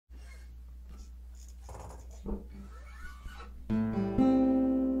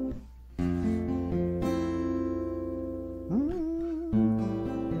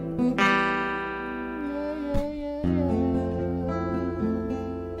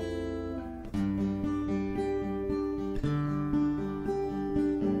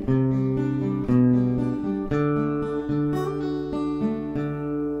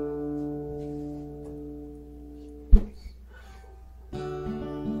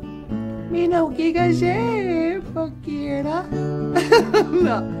Minauki kasi pakira.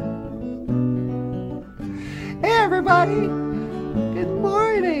 No. Hey everybody, good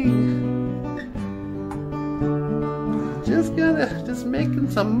morning. Just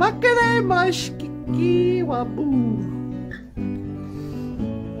making some makare mashkiki waboo.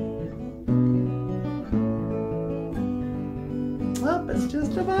 Well, it's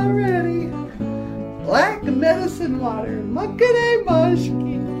just about ready. Black medicine water, makare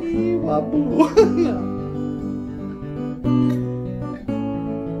mashkiki waboo. No.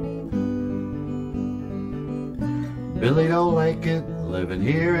 Billy don't like it living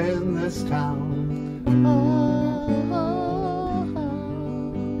here in this town.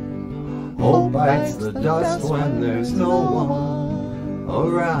 Hope bites the dust when there's no one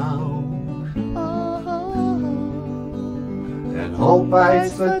around. And hope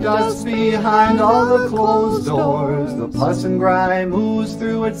bites the dust behind all the closed doors. The pus and grime ooze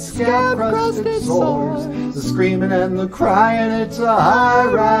through its scab-crusted sores. The screaming and the crying, it's a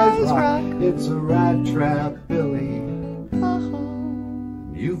high-rise rock. It's a rat trap, Billy.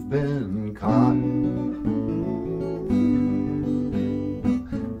 You've been caught.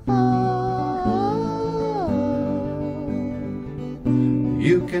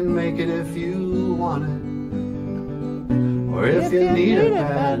 You can make it if you want it, or if you need it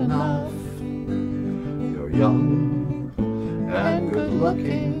bad enough. You're young and good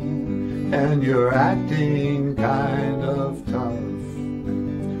looking, and you're acting kind of tough.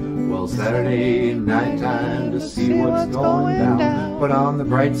 Well, Saturday night time to see what's going down. Put on the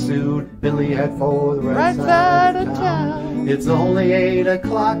bright suit, Billy head for the right side of town. It's only 8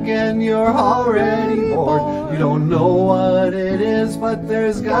 o'clock and you're already bored. You don't know what it is, but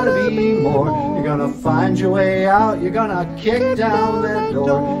there's gotta be more. You're gonna find your way out, you're gonna kick down that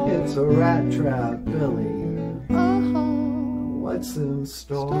door. It's a rat trap, Billy. What's in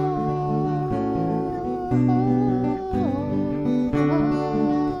store?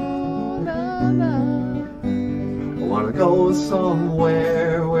 I wanna go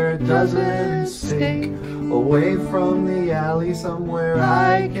somewhere where it doesn't stink, away from the alley, somewhere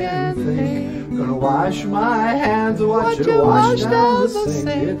I can think. Gonna wash my hands and watch it wash down the sink.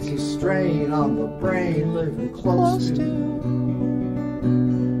 It's a strain on the brain, living close to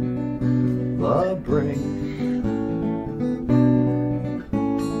the brink.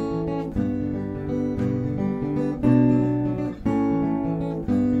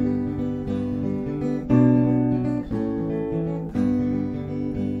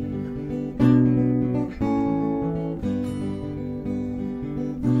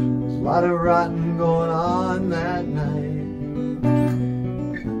 A lot of rotting going on that night,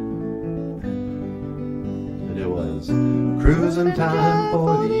 and it was cruising time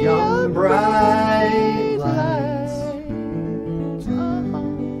for the young bright lights.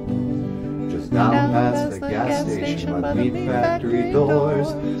 Just down past the gas station by the meat factory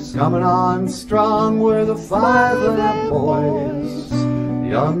doors, coming on strong were the 5 lamp boys.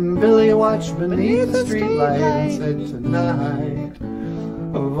 Young Billy watched beneath the streetlight and said, tonight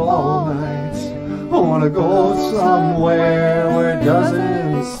of all nights, I wanna go somewhere where it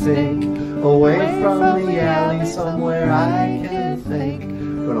doesn't stink, away from the alley, somewhere I can think.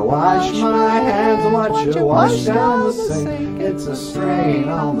 Gonna wash my hands and watch it wash down the sink. It's a strain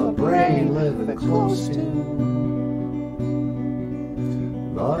on the brain, living close to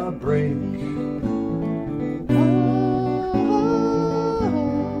the brink.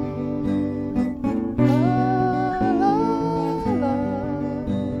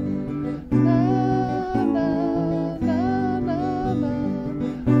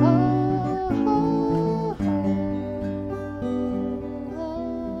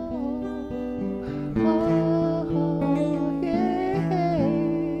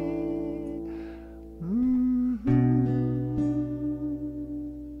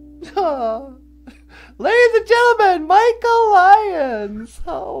 Ladies and gentlemen, Michael Lyons.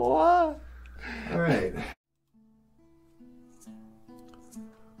 All right.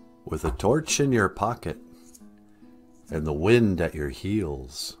 With a torch in your pocket and the wind at your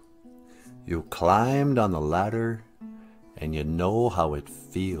heels, you climbed on the ladder, and you know how it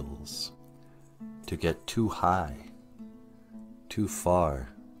feels to get too high, too far,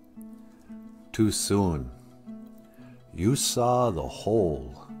 too soon. You saw the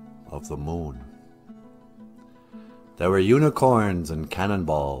whole of the moon. There were unicorns and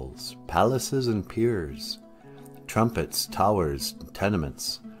cannonballs, palaces and piers, trumpets, towers,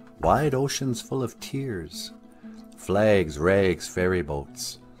 tenements, wide oceans full of tears, flags, rags, ferry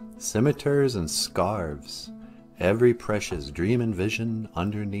boats, scimitars and scarves, every precious dream and vision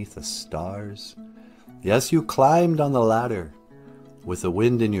underneath the stars. Yes, you climbed on the ladder, with the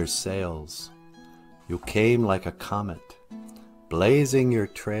wind in your sails. You came like a comet, blazing your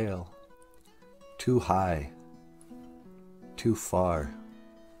trail. Too high, too far,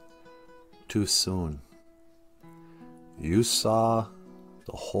 too soon. You saw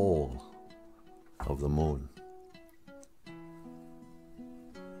the whole of the moon.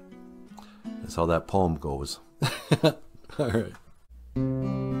 That's how that poem goes. All right.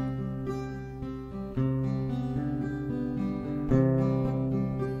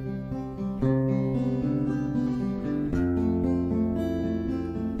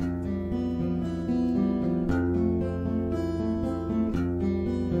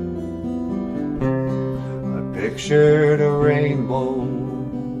 Pictured a rainbow.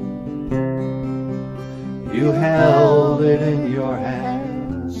 You held it in your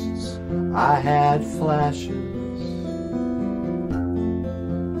hands. I had flashes.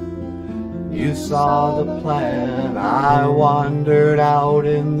 You saw the plan. I wandered out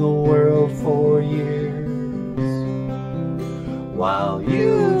in the world for years, while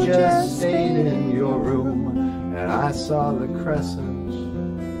you just stayed in your room and I saw the crescent.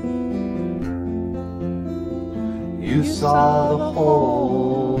 You saw the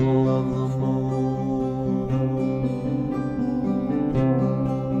whole of the moon.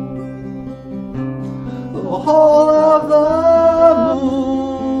 The whole of the moon.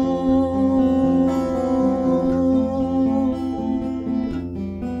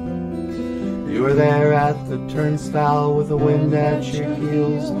 You were there at the turnstile with the wind at your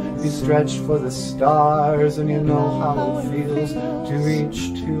heels. You stretched for the stars and you know how it feels to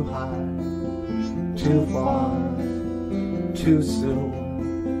reach too high, too far, too soon.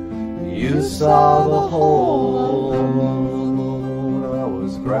 You saw the whole of the moon. I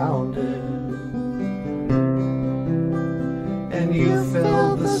was grounded, and you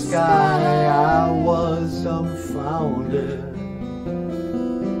filled the sky. I was dumbfounded.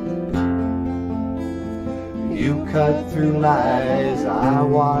 You cut through lies. I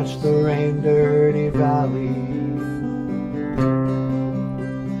watched the rain-dirty valley.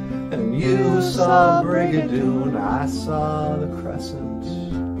 You saw Brigadoon, I saw the crescent.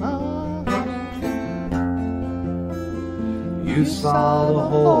 You saw the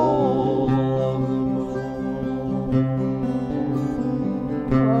whole of the moon.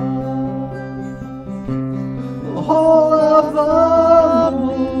 The whole of the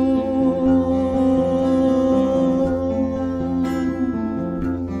moon.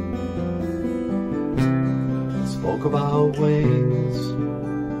 I spoke about wings.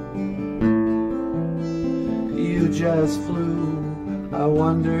 You just flew. I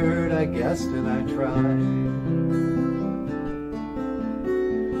wondered, I guessed, and I tried.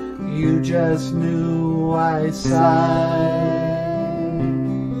 You just knew, I sighed.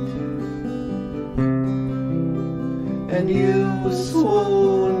 And you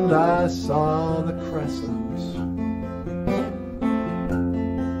swooned, I saw the crescent.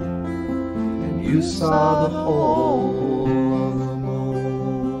 And you saw the whole of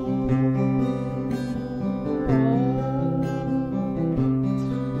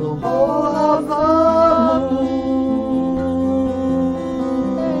the whole of the moon.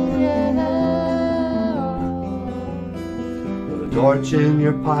 With a torch in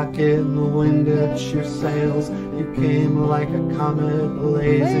your pocket and the wind at your sails, you came like a comet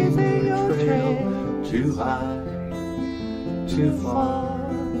blazing your trail. Too high, too far,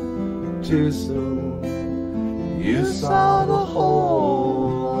 too soon. You saw the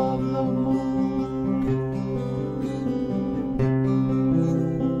whole of the moon.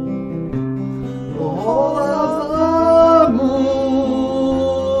 The whole of the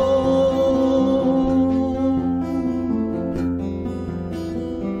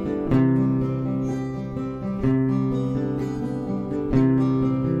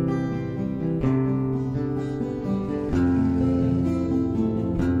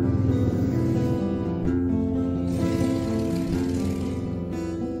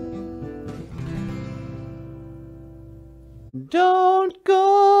Don't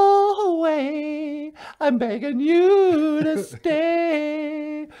go away, I'm begging you to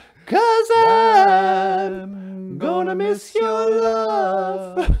stay, 'cause I'm gonna miss your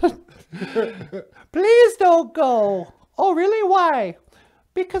love. Please don't go. Oh, really? Why?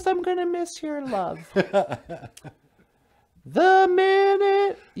 Because I'm gonna miss your love. The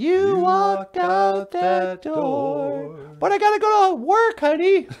minute you walk out that door. But I gotta go to work,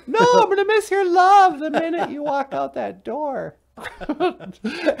 honey. No, I'm gonna miss your love the minute you walk out that door.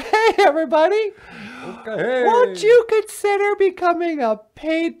 Hey, everybody. Okay. Won't you consider becoming a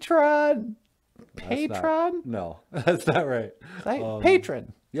patron? Patron? No, that's not right.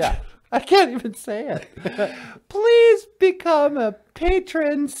 Patron. Yeah. I can't even say it. Please become a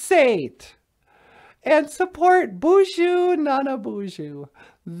patron saint and support BOOZHOO NANABOOZHOO,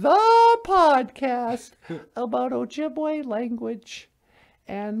 the podcast about Ojibwe language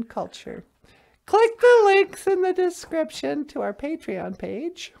and culture. Click the links in the description to our Patreon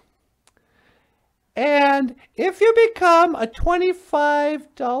page. And if you become a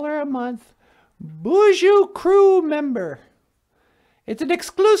 $25 a month BOOZHOO crew member, it's an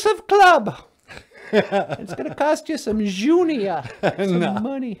exclusive club. It's going to cost you some junia, some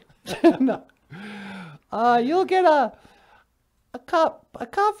money. No. You'll get a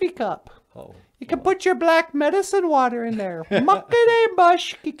coffee cup. Oh. You can put your black medicine water in there. Muckety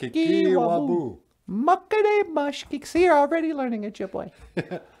mush kiki wabu. Muckety mush kiki. See, you're already learning Ojibwe.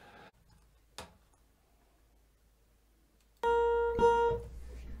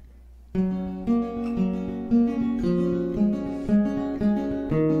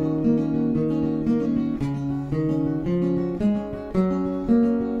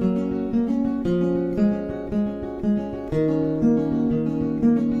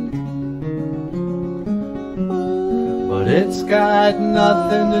 It's got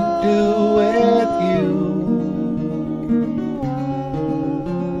nothing to do with you.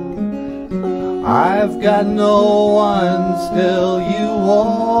 I've got no one, still you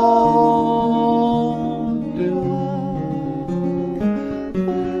won't do.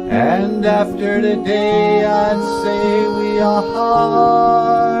 And after today I'd say we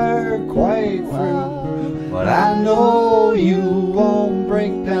are quite through. But I know you won't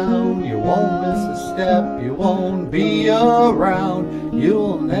break down, you won't miss a step, you won't be around,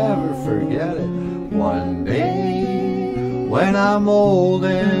 you'll never forget it. One day, when I'm old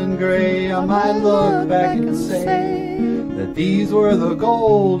and gray, I might look back and say that these were the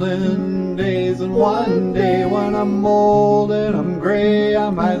golden days. And one day, when I'm old and I'm gray, I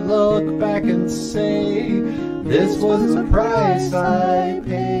might look back and say this was the price I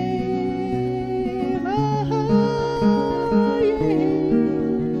paid.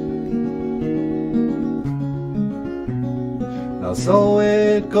 So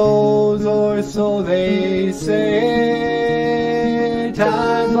it goes, or so they say.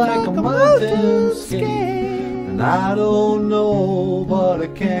 Time's like a mountain skate, and I don't know, but I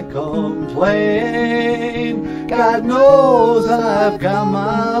can't complain. God knows I've got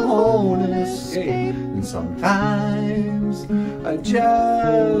my own escape, and sometimes I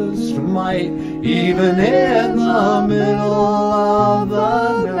just might, even in the middle of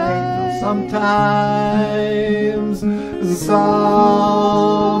the night. Sometimes, someday,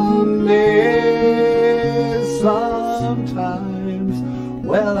 sometimes,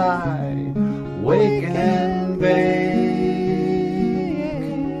 well, I wake and bake.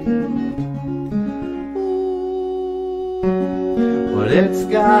 But it's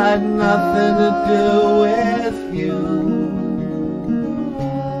got nothing to do with you.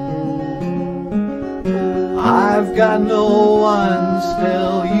 I've got no one,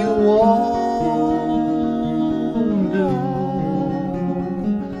 still you won't do.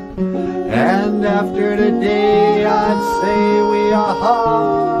 And after today I'd say we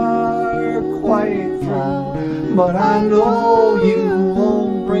are quite through. But I know you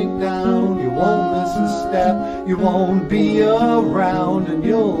won't break down, you won't miss a step, you won't be around, and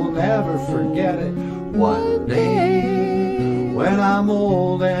you'll never forget it. One day, when I'm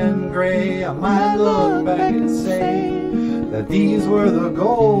old and gray, I might look back and say that these were the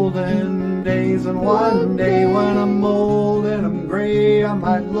golden days. And one day, when I'm old and I'm gray, I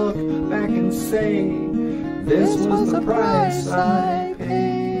might look back and say this was the price I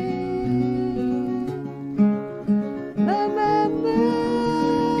paid.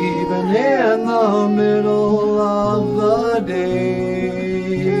 Even in the middle of the day,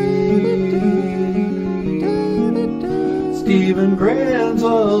 Stephen grins a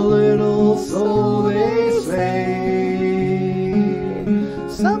little, so they say.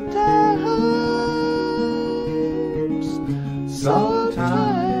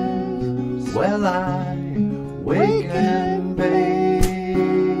 Sometimes, well, I wake and bake.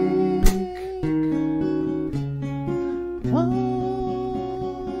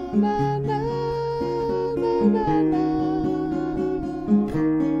 Oh, na, na, na, na, na.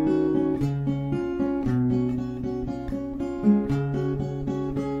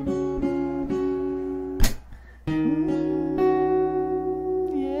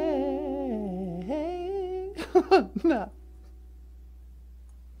 No.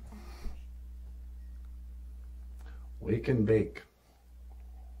 Wake and bake.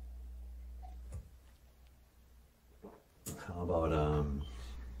 How about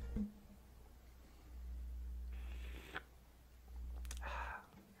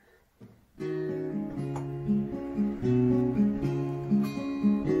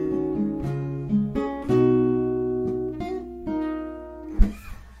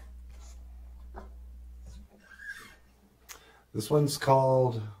This one's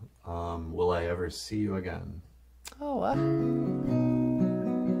called Will I Ever See You Again? Oh,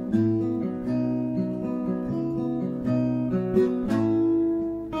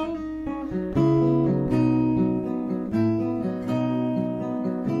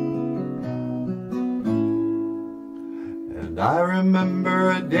 And I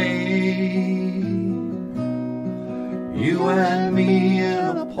remember a day, you and me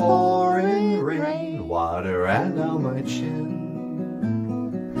in a pouring rain, water ran down my chin.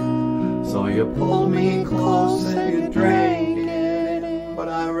 So you pulled me close and you drank it in, but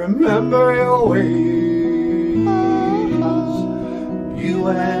I remember your ways. You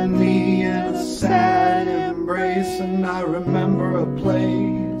and me in a sad embrace, and I remember a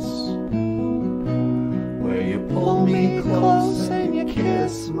place where you pulled me close and you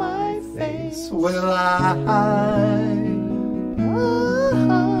kissed my face. Will I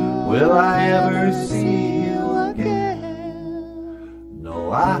ever see you again? No,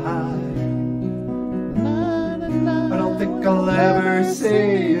 I don't think I'll ever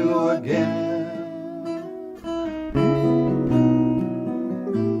see you again.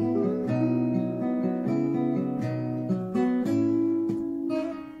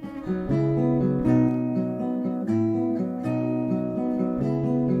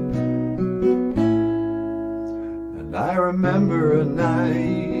 And I remember a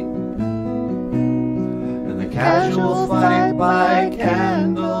night and the casual fight by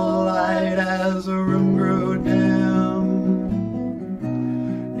candlelight as the room grew dim.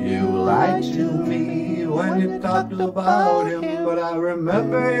 You lied to me when you talked about him, but I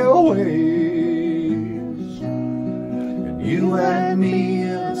remember your ways. And you and me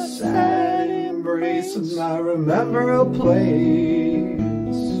in a sad embrace, and I remember a place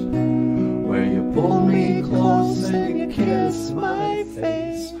where you pulled me close and you kissed my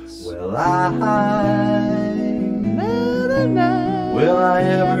face. Will I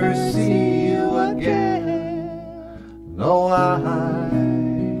ever see you again? No, I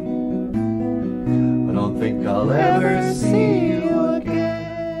don't think I'll ever see you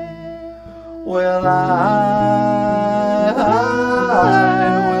again. Will I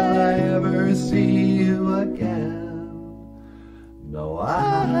ever see you again? No,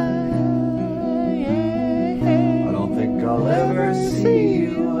 I don't think I'll ever see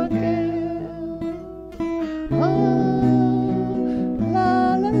you again.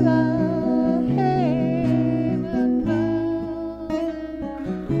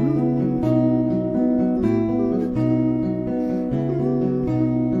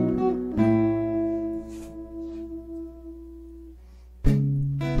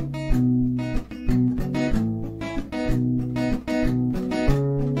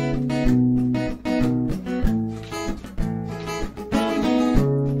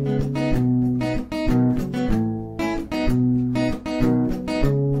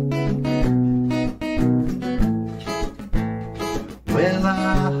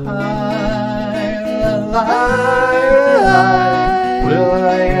 Will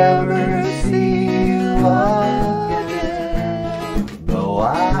I ever see you again? No,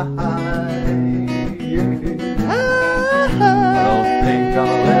 I don't think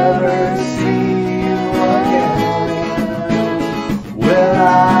I'll ever see you again. Will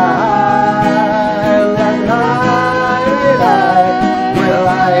I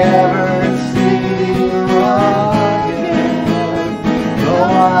ever see you again? No,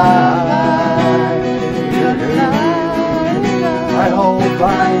 I hope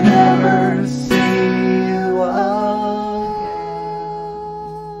I never see you again.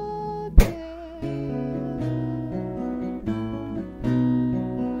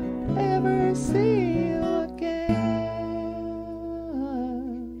 Ever see you again.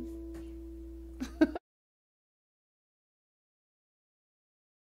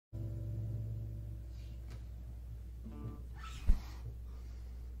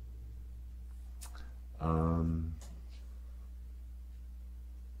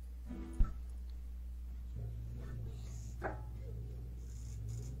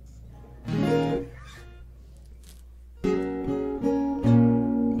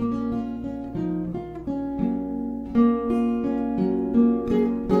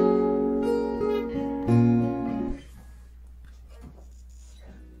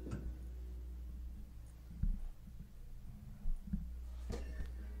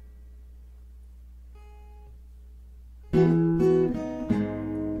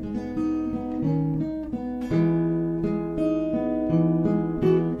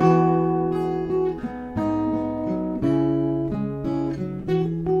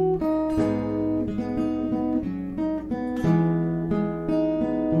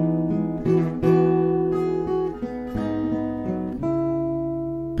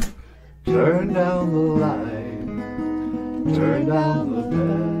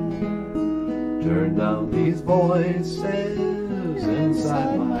 Turn down these voices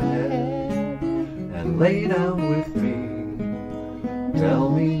inside my head and lay down with me. Tell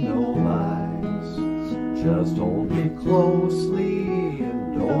me no lies, just hold me closely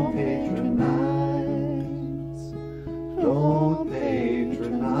and don't patronize. Don't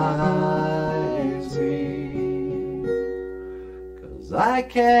patronize me, 'cause I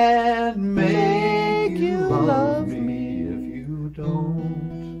can't make you love me if you don't.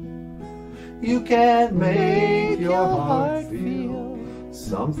 You can't make your heart feel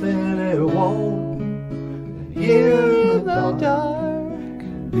something it won't. And here in the dark,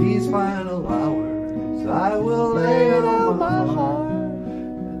 these final hours, I will lay on my heart,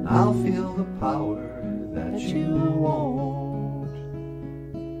 and I'll feel the power that you won't.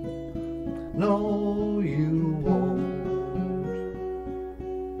 No, you won't.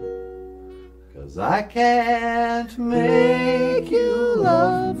 'Cause I can't make you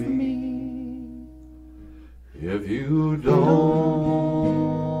love me if you don't.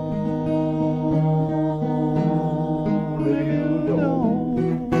 If you don't.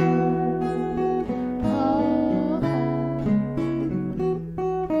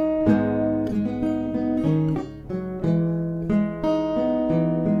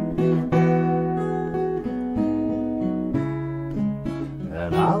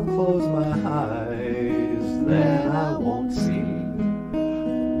 And I'll close my eyes, then I won't see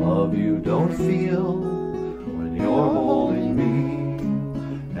the love you don't feel when you're holding me.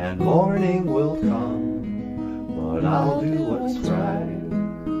 And morning will come, but I'll do what's right.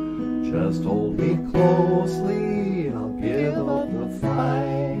 Just hold me closely, and I'll give up the fight.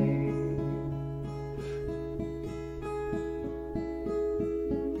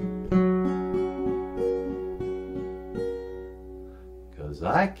 'Cause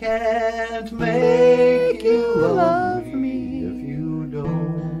I can't make you love me if you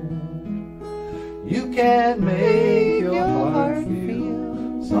don't. You can't make your heart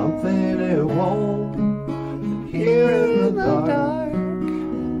feel something it won't. And here in the dark,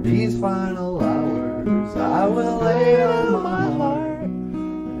 these final hours, I will lay on my heart,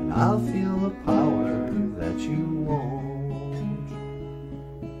 and I'll feel the power that you won't.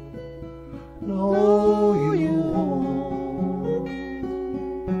 No, you won't.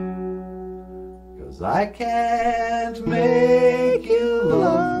 'Cause I can't make you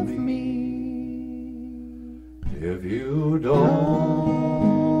love me if you don't.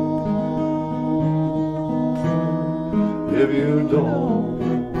 If you don't.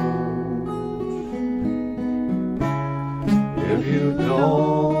 If you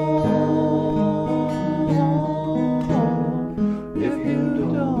don't. If you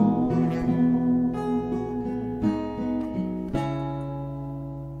don't.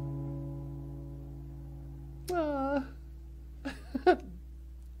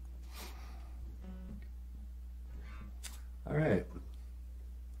 All right.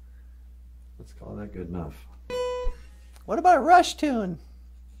 Let's call that good enough. What about a Rush tune?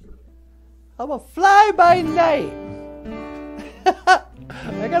 How about Fly By Night?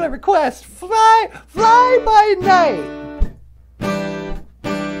 I got a request. Fly By Night.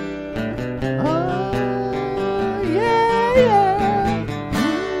 Yeah, yeah.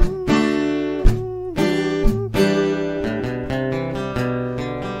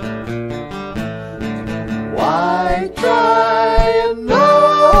 Why try and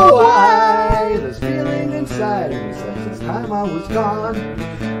know why this feeling inside of me says this time I was gone.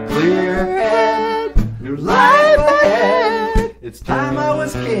 Clear head, new life ahead. It's time I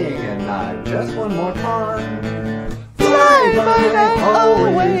was king and not just one more pawn. Fly by night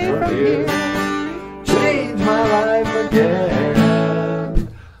away from here, change my life again.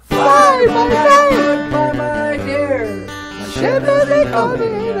 Fly by night, goodbye my dear. My ship is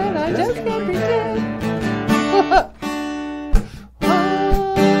coming and I just can't pretend.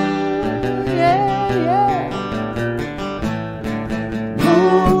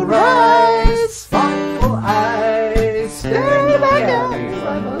 Moonrise, thoughtful eyes, staring back at me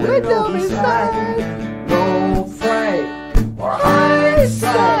from the window beside. No fright or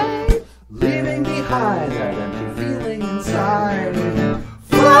eyesight, leaving behind that empty feeling inside.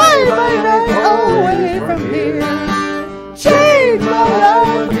 Fly by night away from here, change my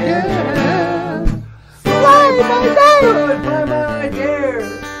life again. Fly by night, goodbye my dear.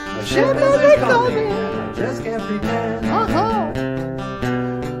 My ship is coming, I just can't pretend.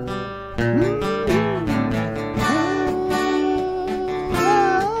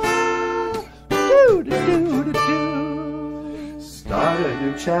 Start a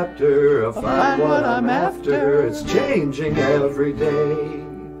new chapter, I'll find what I'm after. It's changing every day.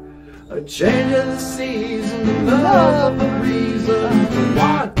 A change of the season, love of a reason to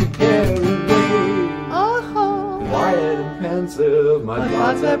want to carry away. my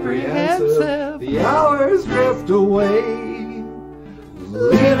thoughts apprehensive. The hours drift away,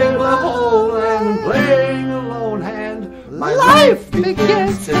 leaving my home and playing a lone hand. My life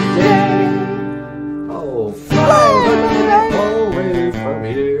begins today. Oh, fly away from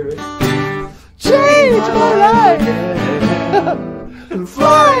here. Change my life and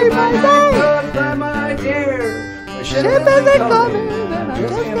fly by night. Goodbye, my dear. My ship isn't coming, and I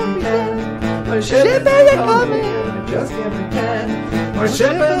just can't pretend. My ship isn't coming, and I just can't pretend. My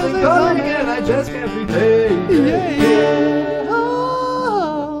ship isn't coming, and I just can't pretend. Yeah, yeah. Oh.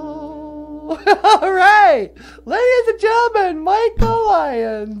 All right, ladies and gentlemen, Michael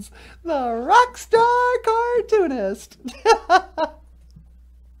Lyons, the rock star cartoonist.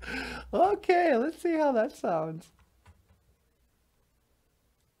 Okay, let's see how that sounds.